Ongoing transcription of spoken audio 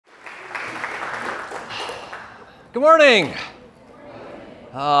Good morning.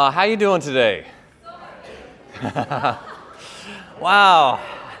 How you doing today? Wow.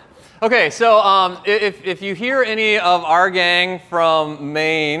 Okay, so if you hear any of our gang from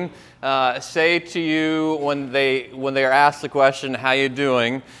Maine say to you when they are asked the question, "How you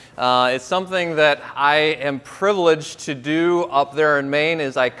doing?" It's something that I am privileged to do up there in Maine.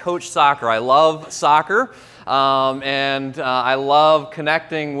 Is I coach soccer. I love soccer. And I love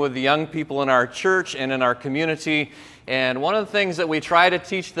connecting with the young people in our church and in our community. And one of the things that we try to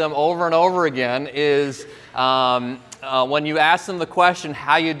teach them over and over again is when you ask them the question,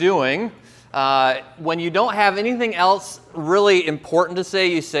 "How you doing?" When you don't have anything else really important to say,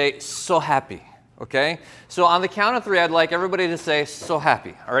 you say, "So happy." Okay? So on the count of three, I'd like everybody to say, "So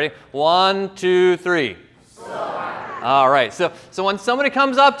happy." All right? 1, 2, 3. So happy. All right, so when somebody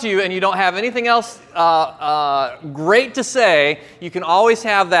comes up to you and you don't have anything else great to say, you can always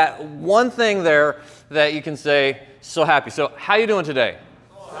have that one thing there that you can say, "So happy." So how you doing today?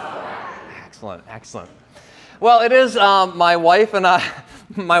 So happy. Excellent, excellent. Well, it is my wife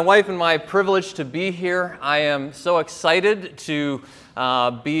and my privilege to be here. I am so excited to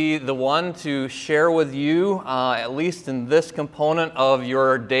be the one to share with you, at least in this component of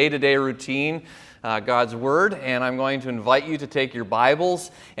your day-to-day routine, God's Word, and I'm going to invite you to take your Bibles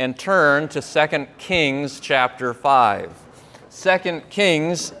and turn to 2 Kings chapter 5. 2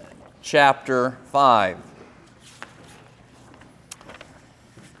 Kings chapter 5.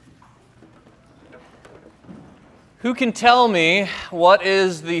 Who can tell me what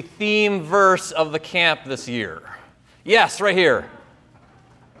is the theme verse of the camp this year? Yes, right here.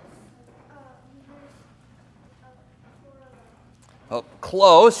 Oh,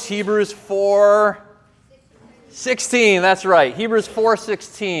 close. Hebrews 4:16. That's right. Hebrews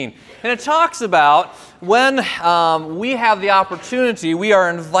 4:16. And it talks about when we have the opportunity, we are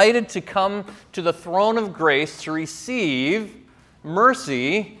invited to come to the throne of grace to receive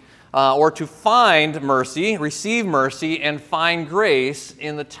mercy or to find mercy, receive mercy, and find grace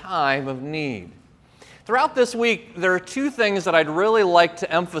in the time of need. Throughout this week, there are two things that I'd really like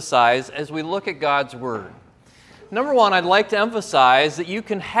to emphasize as we look at God's Word. Number one, I'd like to emphasize that you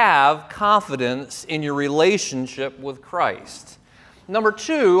can have confidence in your relationship with Christ. Number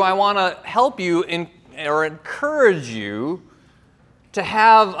two, I want to help you or encourage you to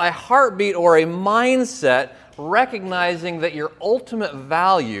have a heartbeat or a mindset recognizing that your ultimate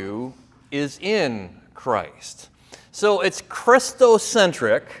value is in Christ. So it's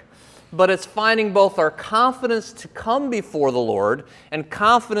Christocentric, but it's finding both our confidence to come before the Lord and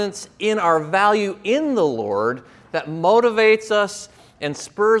confidence in our value in the Lord that motivates us and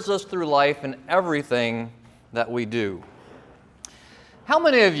spurs us through life in everything that we do. How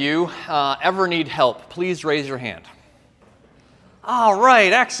many of you ever need help? Please raise your hand. All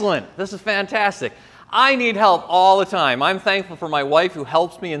right, excellent. This is fantastic. I need help all the time. I'm thankful for my wife who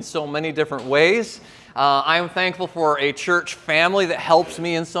helps me in so many different ways. I'm thankful for a church family that helps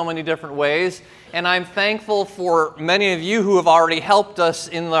me in so many different ways. And I'm thankful for many of you who have already helped us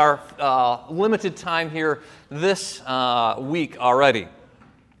in our limited time here this week already.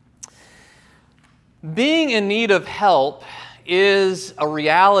 Being in need of help is a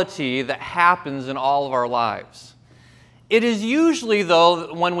reality that happens in all of our lives. It is usually,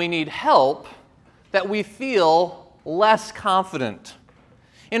 though, when we need help that we feel less confident.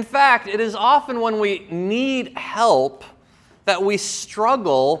 In fact, it is often when we need help that we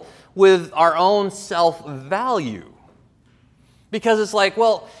struggle with our own self-value. Because it's like,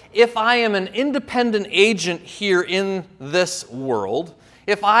 well, if I am an independent agent here in this world,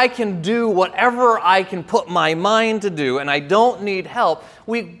 if I can do whatever I can put my mind to do and I don't need help,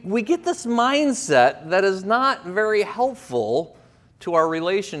 we get this mindset that is not very helpful to our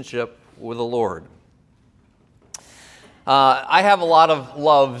relationship with the Lord. I have a lot of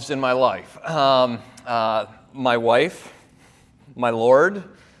loves in my life. My wife, my Lord,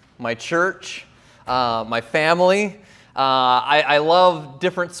 my church, my family. I love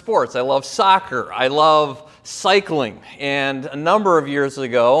different sports. I love soccer. I love cycling. And a number of years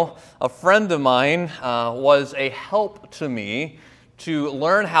ago, a friend of mine was a help to me to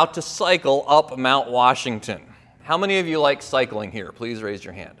learn how to cycle up Mount Washington. How many of you like cycling here? Please raise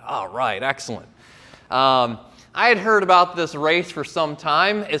your hand. All right, excellent. I had heard about this race for some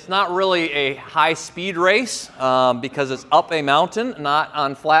time. It's not really a high-speed race because it's up a mountain, not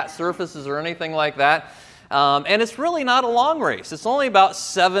on flat surfaces or anything like that. And it's really not a long race. It's only about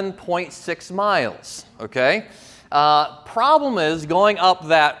 7.6 miles, okay? Problem is, going up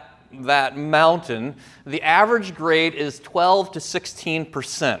that mountain, the average grade is 12 to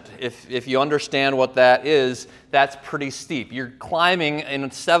 16%. If you understand what that is, that's pretty steep. You're climbing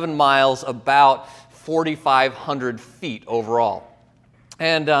in 7 miles about 4,500 feet overall.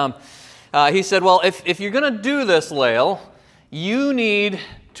 And he said, well, if you're going to do this, Lael, you need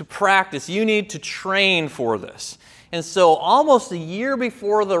to practice. You need to train for this. And so almost a year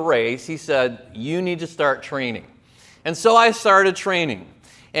before the race, he said, you need to start training. And so I started training.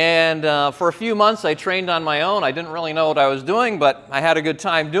 And for a few months, I trained on my own. I didn't really know what I was doing, but I had a good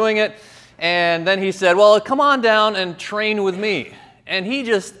time doing it. And then he said, well, come on down and train with me. And he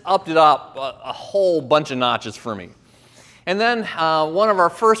just upped it up a whole bunch of notches for me. And then one of our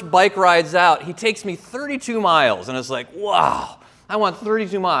first bike rides out, he takes me 32 miles. And it's like, wow, I went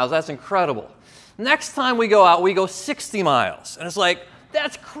 32 miles. That's incredible. Next time we go out, we go 60 miles. And it's like,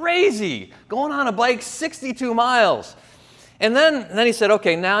 that's crazy, going on a bike 62 miles. And then he said,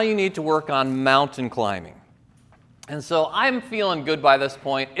 okay, now you need to work on mountain climbing. And so I'm feeling good by this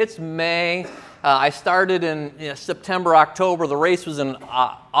point. It's May. I started in September, October. The race was in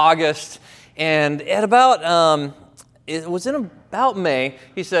August. And at about, it was in about May,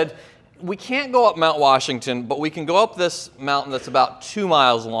 he said, we can't go up Mount Washington, but we can go up this mountain that's about 2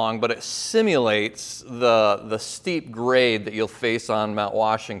 miles long, but it simulates the steep grade that you'll face on Mount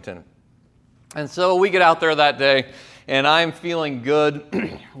Washington. And so we get out there that day, and I'm feeling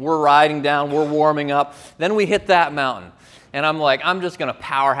good. We're riding down, we're warming up. Then we hit that mountain, and I'm like, I'm just going to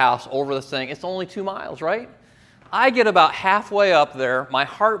powerhouse over this thing. It's only 2 miles, right? I get about halfway up there, my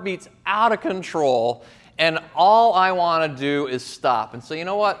heart beats out of control, and all I want to do is stop. And so you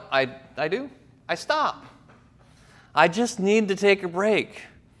know what I do? I stop. I just need to take a break.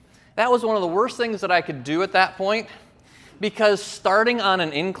 That was one of the worst things that I could do at that point, because starting on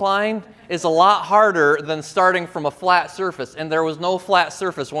an incline is a lot harder than starting from a flat surface, and there was no flat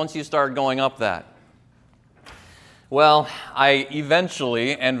surface once you started going up that. Well, I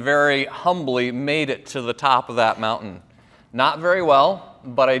eventually and very humbly made it to the top of that mountain. Not very well,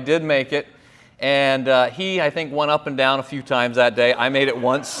 but I did make it. And he, I think, went up and down a few times that day. I made it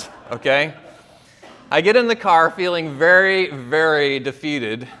once, okay? I get in the car feeling very, very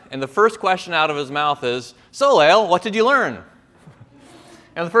defeated. And the first question out of his mouth is, so, Lael, what did you learn?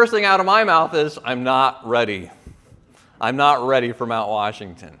 And the first thing out of my mouth is, I'm not ready. I'm not ready for Mount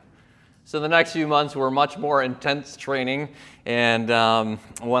Washington. So the next few months were much more intense training. And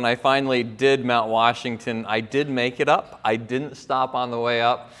when I finally did Mount Washington, I did make it up. I didn't stop on the way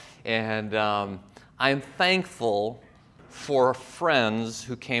up. And I'm thankful for friends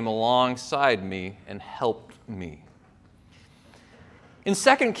who came alongside me and helped me. In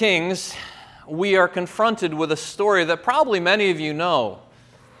 2 Kings, we are confronted with a story that probably many of you know.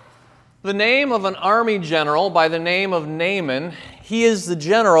 The name of an army general by the name of Naaman. He is the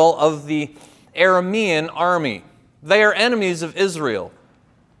general of the Aramean army. They are enemies of Israel.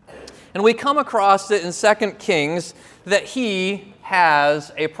 And we come across it in 2 Kings that he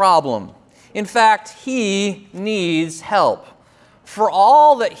has a problem. In fact, he needs help. For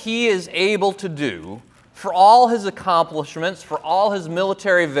all that he is able to do, for all his accomplishments, for all his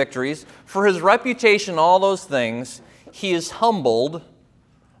military victories, for his reputation, all those things, he is humbled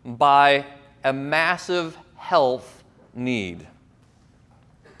by a massive health need.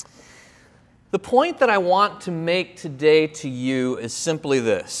 The point that I want to make today to you is simply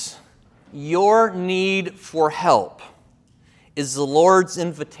this. Your need for help is the Lord's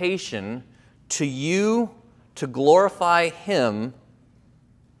invitation to you to glorify Him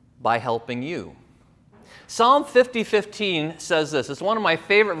by helping you. Psalm 50:15 says this. It's one of my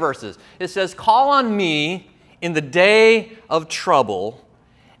favorite verses. It says, call on me in the day of trouble,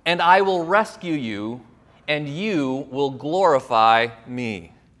 and I will rescue you, and you will glorify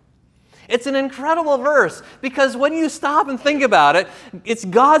me. It's an incredible verse, because when you stop and think about it, it's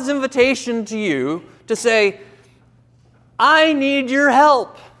God's invitation to you to say, I need your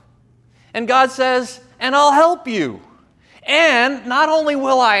help. And God says, and I'll help you. And not only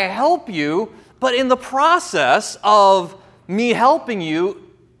will I help you, but in the process of me helping you,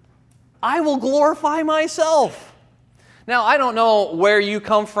 I will glorify myself. Now, I don't know where you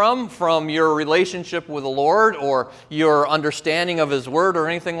come from your relationship with the Lord or your understanding of His Word or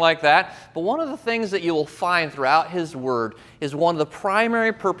anything like that, but one of the things that you will find throughout His Word is one of the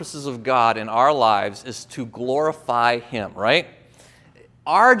primary purposes of God in our lives is to glorify Him, right?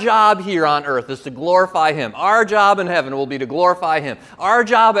 Our job here on earth is to glorify Him. Our job in heaven will be to glorify Him. Our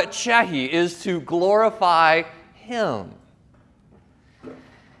job at Csehy is to glorify Him.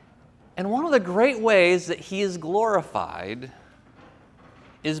 And one of the great ways that He is glorified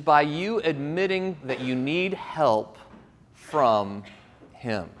is by you admitting that you need help from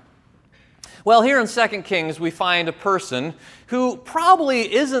Him. Well, here in 2 Kings, we find a person who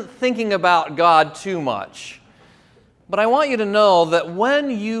probably isn't thinking about God too much. But I want you to know that when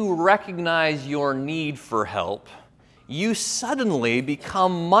you recognize your need for help, you suddenly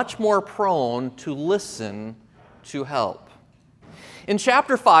become much more prone to listen to help. In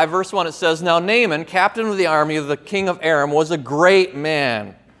chapter 5, verse 1, it says, "Now Naaman, captain of the army of the king of Aram, was a great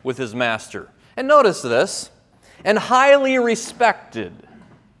man with his master." And notice this, "and highly respected,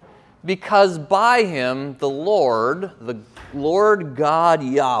 because by him the Lord God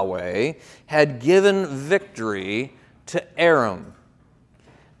Yahweh, had given victory to Aram.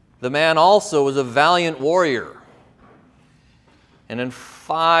 The man also was a valiant warrior." And in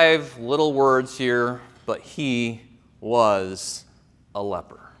 5 little words here, "but he was a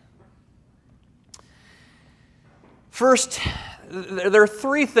leper." First, there are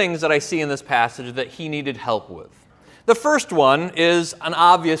 3 things that I see in this passage that he needed help with. The first one is an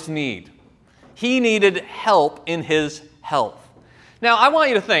obvious need. He needed help in his health. Now, I want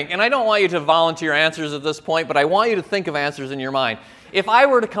you to think, and I don't want you to volunteer answers at this point, but I want you to think of answers in your mind. If I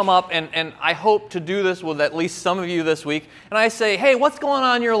were to come up, and I hope to do this with at least some of you this week, and I say, "Hey, what's going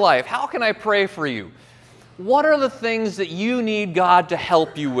on in your life? How can I pray for you?" What are the things that you need God to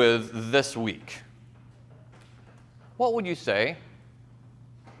help you with this week? What would you say?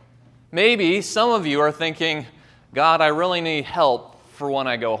 Maybe some of you are thinking, "God, I really need help for when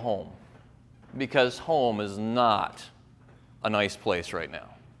I go home," because home is not a nice place right now.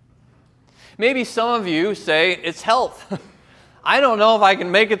 Maybe some of you say, "It's health." I don't know if I can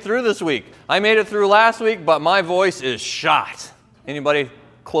make it through this week. I made it through last week, but my voice is shot. Anybody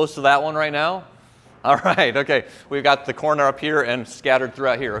close to that one right now? All right, okay. We've got the corner up here and scattered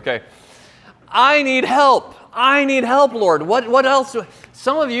throughout here, okay. I need help. I need help, Lord. What else?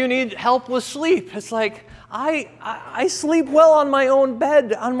 Some of you need help with sleep. It's like, I sleep well on my own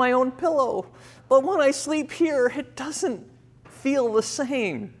bed, on my own pillow. But when I sleep here, it doesn't feel the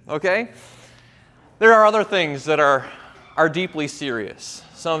same, okay? There are other things that are deeply serious.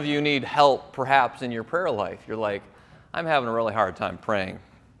 Some of you need help perhaps in your prayer life. You're like, "I'm having a really hard time praying.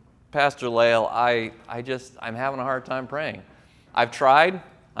 Pastor Lael, I'm having a hard time praying. I've tried.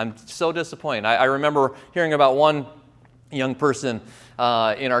 I'm so disappointed." I remember hearing about one young person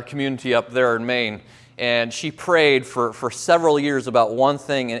in our community up there in Maine, and she prayed for several years about one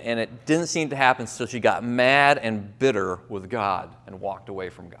thing, and it didn't seem to happen, so she got mad and bitter with God and walked away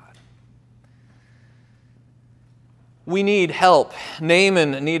from God. We need help.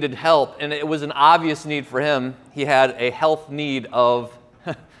 Naaman needed help, and it was an obvious need for him. He had a health need of,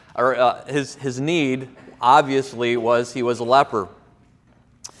 his need obviously was he was a leper.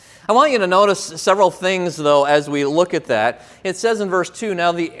 I want you to notice several things, though, as we look at that. It says in verse 2,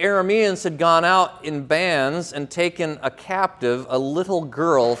 "Now the Arameans had gone out in bands and taken a captive, a little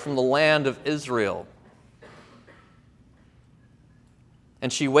girl from the land of Israel.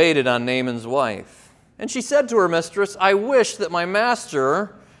 And she waited on Naaman's wife. And she said to her mistress, 'I wish that my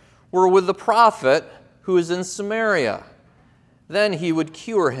master were with the prophet who is in Samaria. Then he would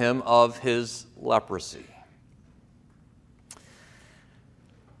cure him of his leprosy.'"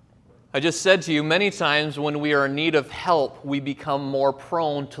 I just said to you, many times when we are in need of help, we become more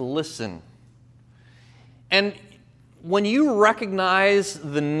prone to listen. And when you recognize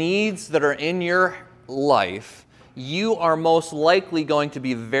the needs that are in your life, you are most likely going to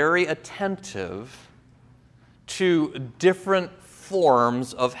be very attentive to different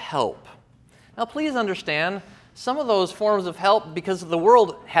forms of help. Now, please understand, some of those forms of help, because the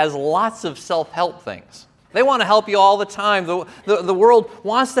world has lots of self-help things. They want to help you all the time. The world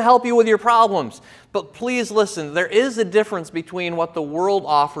wants to help you with your problems. But please listen, there is a difference between what the world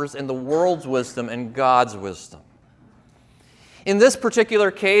offers and the world's wisdom and God's wisdom. In this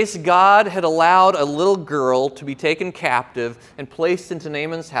particular case, God had allowed a little girl to be taken captive and placed into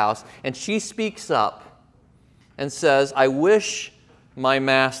Naaman's house, and she speaks up and says, "I wish my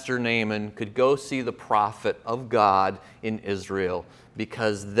master Naaman could go see the prophet of God in Israel,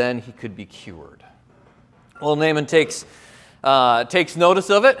 because then he could be cured." Well, Naaman takes notice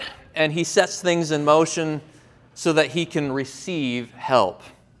of it, and he sets things in motion so that he can receive help.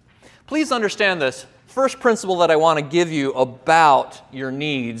 Please understand this. First principle that I want to give you about your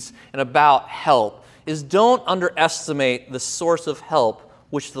needs and about help is don't underestimate the source of help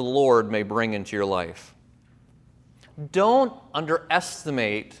which the Lord may bring into your life. Don't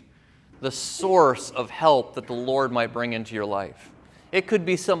underestimate the source of help that the Lord might bring into your life. It could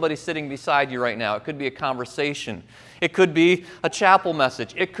be somebody sitting beside you right now. It could be a conversation. It could be a chapel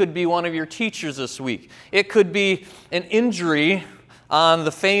message. It could be one of your teachers this week. It could be an injury on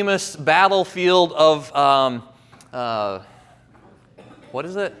the famous battlefield of, what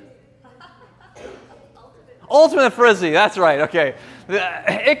is it? Ultimate frisbee, that's right, okay.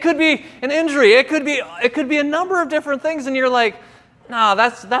 It could be an injury. It could be a number of different things, and you're like, no,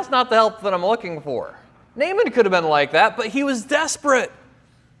 that's not the help that I'm looking for. Naaman could have been like that, but he was desperate.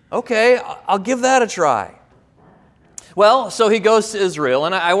 Okay, I'll give that a try. Well, so he goes to Israel,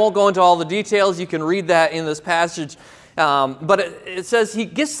 and I won't go into all the details. You can read that in this passage. But it says he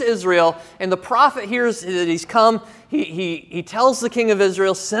gets to Israel, and the prophet hears that he's come. He tells the king of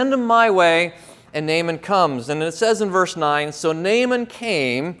Israel, send him my way, and Naaman comes. And it says in verse 9, so Naaman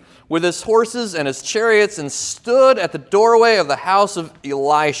came with his horses and his chariots and stood at the doorway of the house of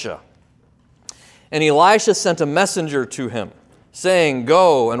Elisha. And Elisha sent a messenger to him, saying,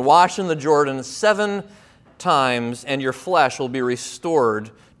 go and wash in the Jordan 7 times, and your flesh will be restored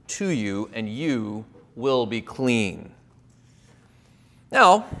to you, and you will be clean.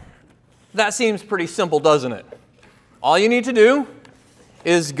 Now, that seems pretty simple, doesn't it? All you need to do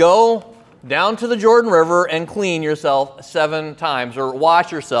is go down to the Jordan River and clean yourself 7 times, or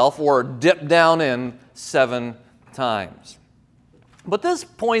wash yourself, or dip down in 7 times. But this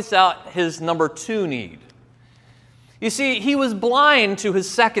points out his number 2 need. You see, he was blind to his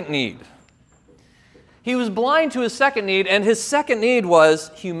second need. He was blind to his second need, and his second need was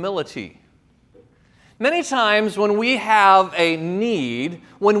humility. Many times when we have a need,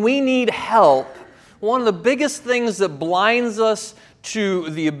 when we need help, one of the biggest things that blinds us to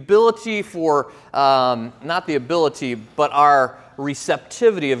the ability for, not the ability, but our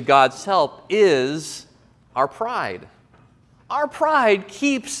receptivity of God's help is our pride. Our pride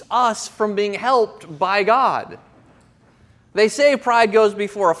keeps us from being helped by God. They say pride goes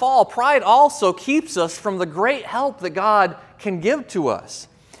before a fall. Pride also keeps us from the great help that God can give to us.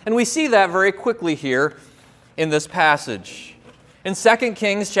 And we see that very quickly here in this passage. In 2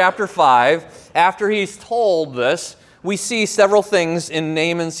 Kings chapter 5, after he's told this, we see several things in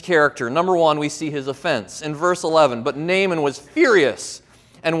Naaman's character. Number 1, we see his offense. In verse 11, but Naaman was furious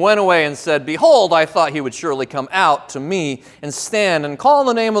and went away and said, behold, I thought he would surely come out to me and stand and call on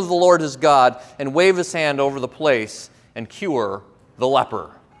the name of the Lord his God and wave his hand over the place and cure the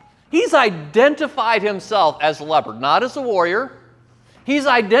leper. He's identified himself as a leper, not as a warrior. He's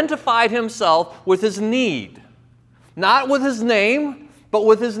identified himself with his need. Not with his name, but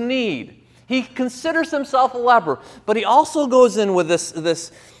with his need. He considers himself a leper, but he also goes in with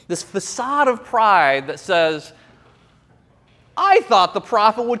this facade of pride that says, I thought the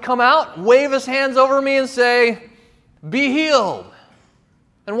prophet would come out, wave his hands over me and say, be healed.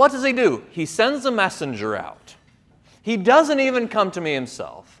 And what does he do? He sends a messenger out. He doesn't even come to me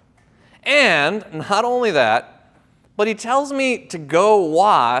himself. And not only that, but he tells me to go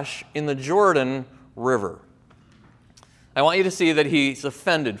wash in the Jordan River. I want you to see that he's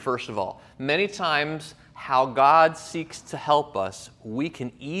offended, first of all. Many times, how God seeks to help us, we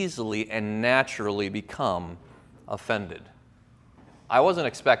can easily and naturally become offended. I wasn't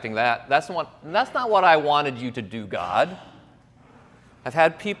expecting that. That's not what I wanted you to do, God. I've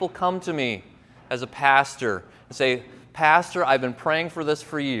had people come to me as a pastor and say, Pastor, I've been praying for this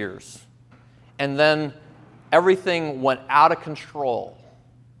for years. And then everything went out of control.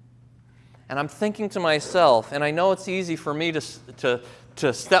 And I'm thinking to myself, and I know it's easy for me to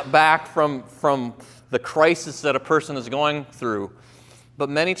step back from the crisis that a person is going through. But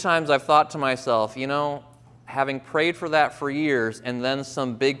many times I've thought to myself, you know, having prayed for that for years and then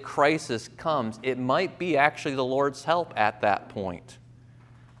some big crisis comes, it might be actually the Lord's help at that point.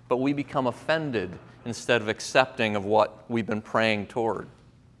 But we become offended instead of accepting of what we've been praying toward.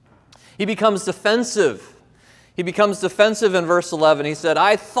 He becomes defensive. He becomes defensive in verse 11. He said,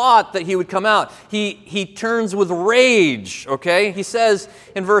 I thought that he would come out. He turns with rage, okay? He says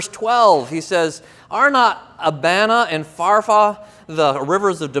in verse 12, he says, are not Abana and Pharpar, the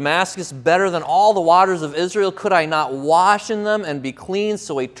rivers of Damascus, better than all the waters of Israel? Could I not wash in them and be clean?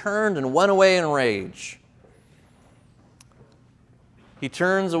 So he turned and went away in rage. He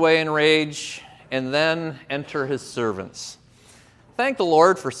turns away in rage, and then enter his servants. Thank the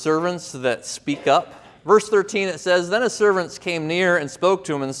Lord for servants that speak up. Verse 13, it says, then his servants came near and spoke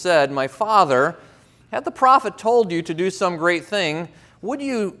to him and said, my father, had the prophet told you to do some great thing, would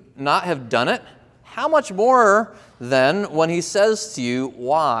you not have done it? How much more then when he says to you,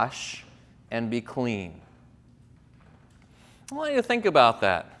 wash and be clean? I want you to think about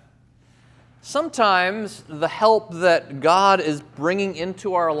that. Sometimes the help that God is bringing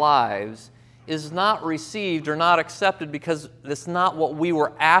into our lives is not received or not accepted because it's not what we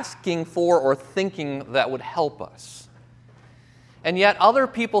were asking for or thinking that would help us. And yet other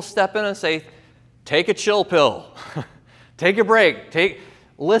people step in and say, take a chill pill, take a break,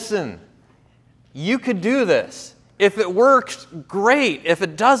 listen, you could do this. If it works, great. If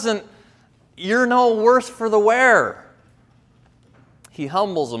it doesn't, you're no worse for the wear. He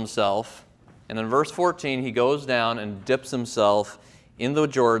humbles himself, and in verse 14, he goes down and dips himself in the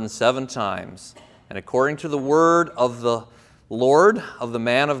Jordan 7 times. And according to the word of the Lord, of the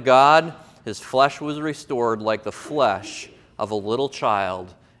man of God, his flesh was restored like the flesh of a little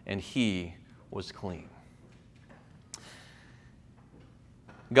child, and he was clean.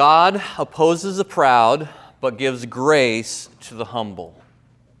 God opposes the proud, but gives grace to the humble.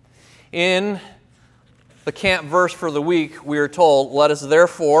 In the camp verse for the week, we are told, let us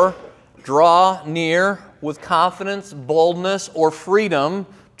therefore draw near with confidence, boldness, or freedom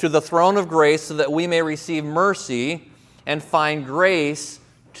to the throne of grace so that we may receive mercy and find grace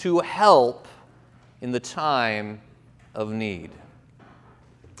to help in the time of need.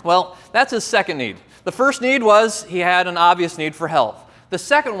 Well, that's his second need. The first need was he had an obvious need for health. The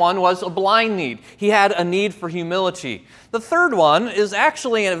second one was a blind need. He had a need for humility. The third one is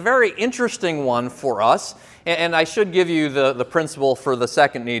actually a very interesting one for us, and I should give you the principle for the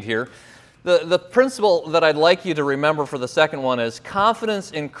second need here. The principle that I'd like you to remember for the second one is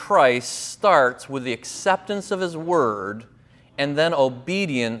confidence in Christ starts with the acceptance of His Word and then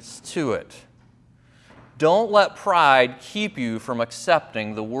obedience to it. Don't let pride keep you from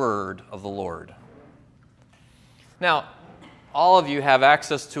accepting the Word of the Lord. Now, all of you have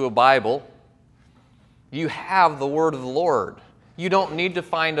access to a Bible. You have the Word of the Lord. You don't need to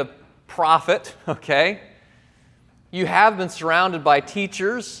find a prophet, okay? You have been surrounded by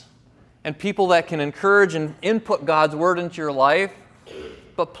teachers and people that can encourage and input God's Word into your life.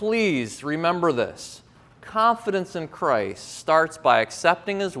 But please remember this. Confidence in Christ starts by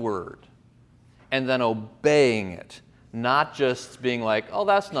accepting His Word and then obeying it, not just being like, oh,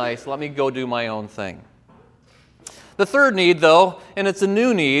 that's nice, let me go do my own thing. The third need, though, and it's a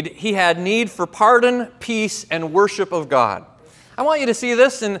new need, he had need for pardon, peace, and worship of God. I want you to see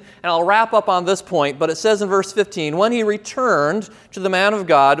this, and I'll wrap up on this point, but it says in verse 15, when he returned to the man of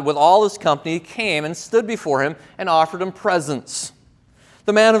God with all his company, he came and stood before him and offered him presents.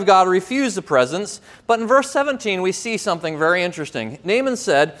 The man of God refused the presents, but in verse 17 we see something very interesting. Naaman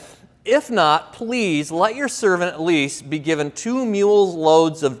said, if not, please let your servant at least be given 2 mules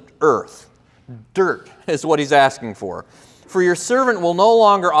loads of earth. Dirt is what he's asking for. For your servant will no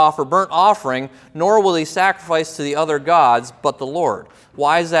longer offer burnt offering, nor will he sacrifice to the other gods, but the Lord.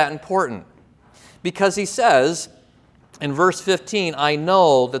 Why is that important? Because he says in verse 15, I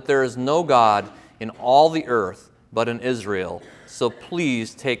know that there is no God in all the earth but in Israel. So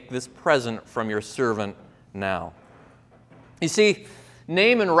please take this present from your servant now. You see,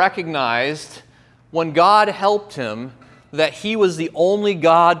 Naaman recognized when God helped him that he was the only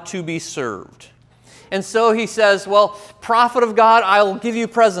God to be served. And so he says, well, prophet of God, I will give you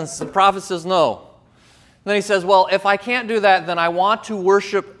presents. The prophet says no. Then he says, well, if I can't do that, then I want to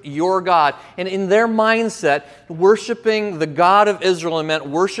worship your God. And in their mindset, worshiping the God of Israel meant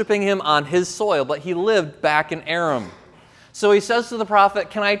worshiping Him on his soil, but he lived back in Aram. So he says to the prophet,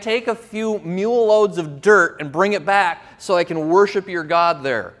 can I take a few mule loads of dirt and bring it back so I can worship your God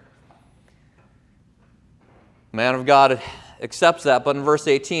there? The man of God accepts that, but in verse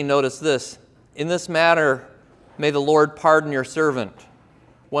 18, notice this. In this matter, may the Lord pardon your servant.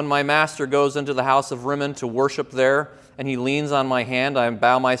 When my master goes into the house of Rimmon to worship there, and he leans on my hand, I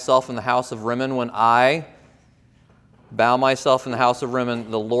bow myself in the house of Rimmon. When I bow myself in the house of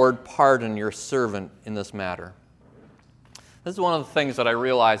Rimmon, the Lord pardon your servant in this matter. This is one of the things that I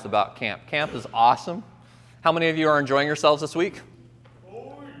realized about camp. Camp is awesome. How many of you are enjoying yourselves this week?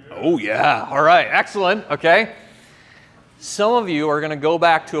 Oh, yeah. All right. Excellent. Okay. Some of you are going to go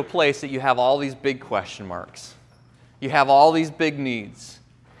back to a place that you have all these big question marks. You have all these big needs.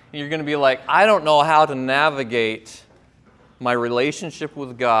 And you're going to be like, I don't know how to navigate my relationship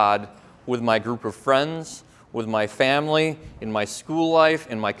with God, with my group of friends, with my family, in my school life,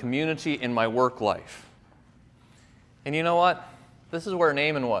 in my community, in my work life. And you know what? This is where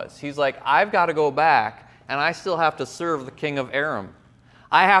Naaman was. He's like, I've got to go back, and I still have to serve the king of Aram.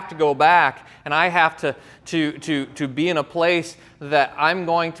 I have to go back, and I have to be in a place that I'm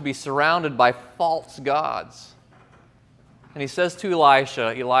going to be surrounded by false gods. And he says to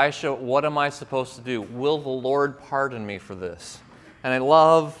Elisha, what am I supposed to do? Will the Lord pardon me for this? And I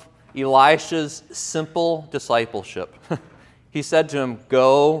love Elisha's simple discipleship. He said to him,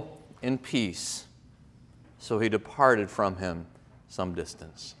 go in peace. So he departed from him some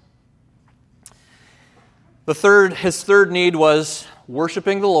distance. His third need was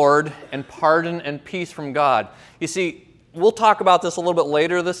worshiping the Lord and pardon and peace from God. You see, we'll talk about this a little bit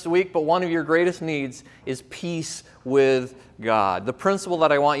later this week, but one of your greatest needs is peace with God. The principle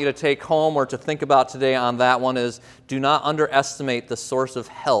that I want you to take home or to think about today on that one is do not underestimate the source of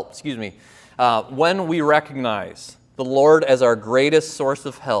help. When we recognize the Lord as our greatest source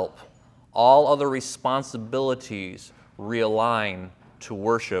of help, all other responsibilities realign to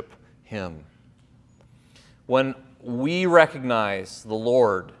worship Him. When we recognize the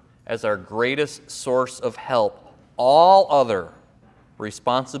Lord as our greatest source of help, all other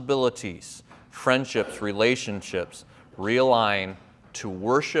responsibilities, friendships, relationships realign to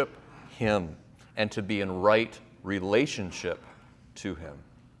worship Him and to be in right relationship to Him.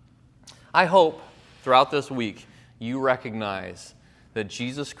 I hope throughout this week you recognize that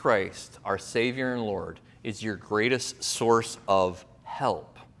Jesus Christ, our Savior and Lord, is your greatest source of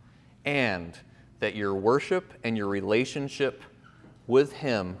help, and that your worship and your relationship with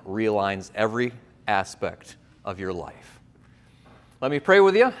Him realigns every aspect of your life. Let me pray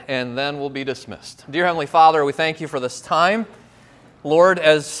with you, and then we'll be dismissed. Dear Heavenly Father, we thank You for this time. Lord,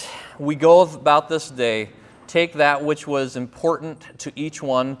 as we go about this day, take that which was important to each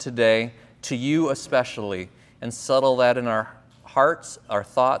one today, to You especially, and settle that in our hearts, our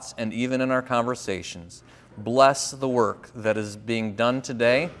thoughts, and even in our conversations. Bless the work that is being done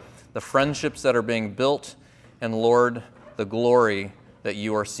today, the friendships that are being built, and Lord, the glory that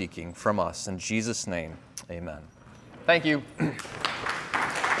You are seeking from us. In Jesus' name, amen. Thank you.